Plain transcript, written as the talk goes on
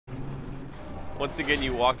Once again,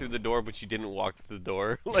 you walked through the door, but you didn't walk through the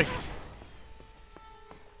door. Like.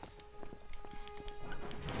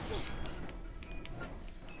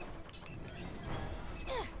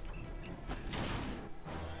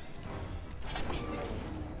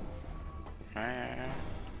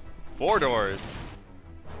 Four doors.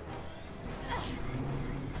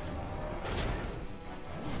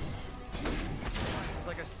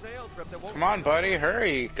 Come on, buddy,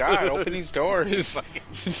 hurry! God, open these doors.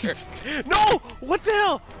 No! What the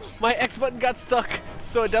hell? My X button got stuck,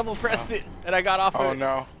 so I double pressed it, and I got off of it. Oh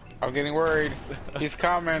no, I'm getting worried. He's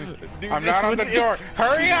coming. Dude, I'm not on the door.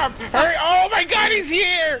 Hurry up! Hurry! Oh my God, he's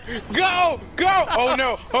here! Go! Go! Oh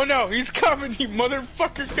no! Oh no! He's coming! You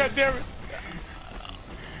motherfucker! God damn it!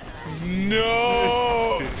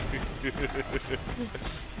 No!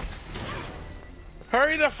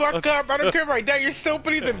 Hurry the fuck up! I don't care right now. You're still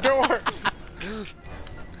opening the door.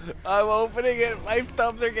 I'm opening it. My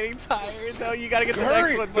thumbs are getting tired. No, you gotta get the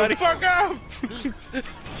Hurry next one, buddy. the fuck up!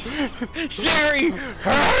 Sherry,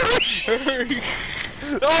 hurry!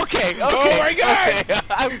 Okay. Oh my God! Okay.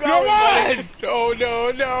 I'm going. Come on! Oh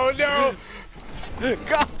no! No! No!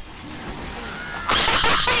 Go!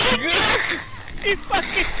 You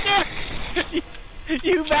fucking jerk!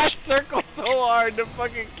 You mashed circle so hard to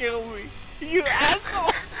fucking kill me. You asshole!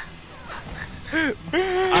 Out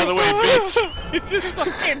of the way, bitch! You just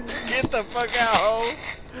fucking get the fuck out.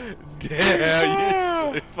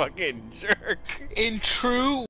 Damn, you fucking jerk. In true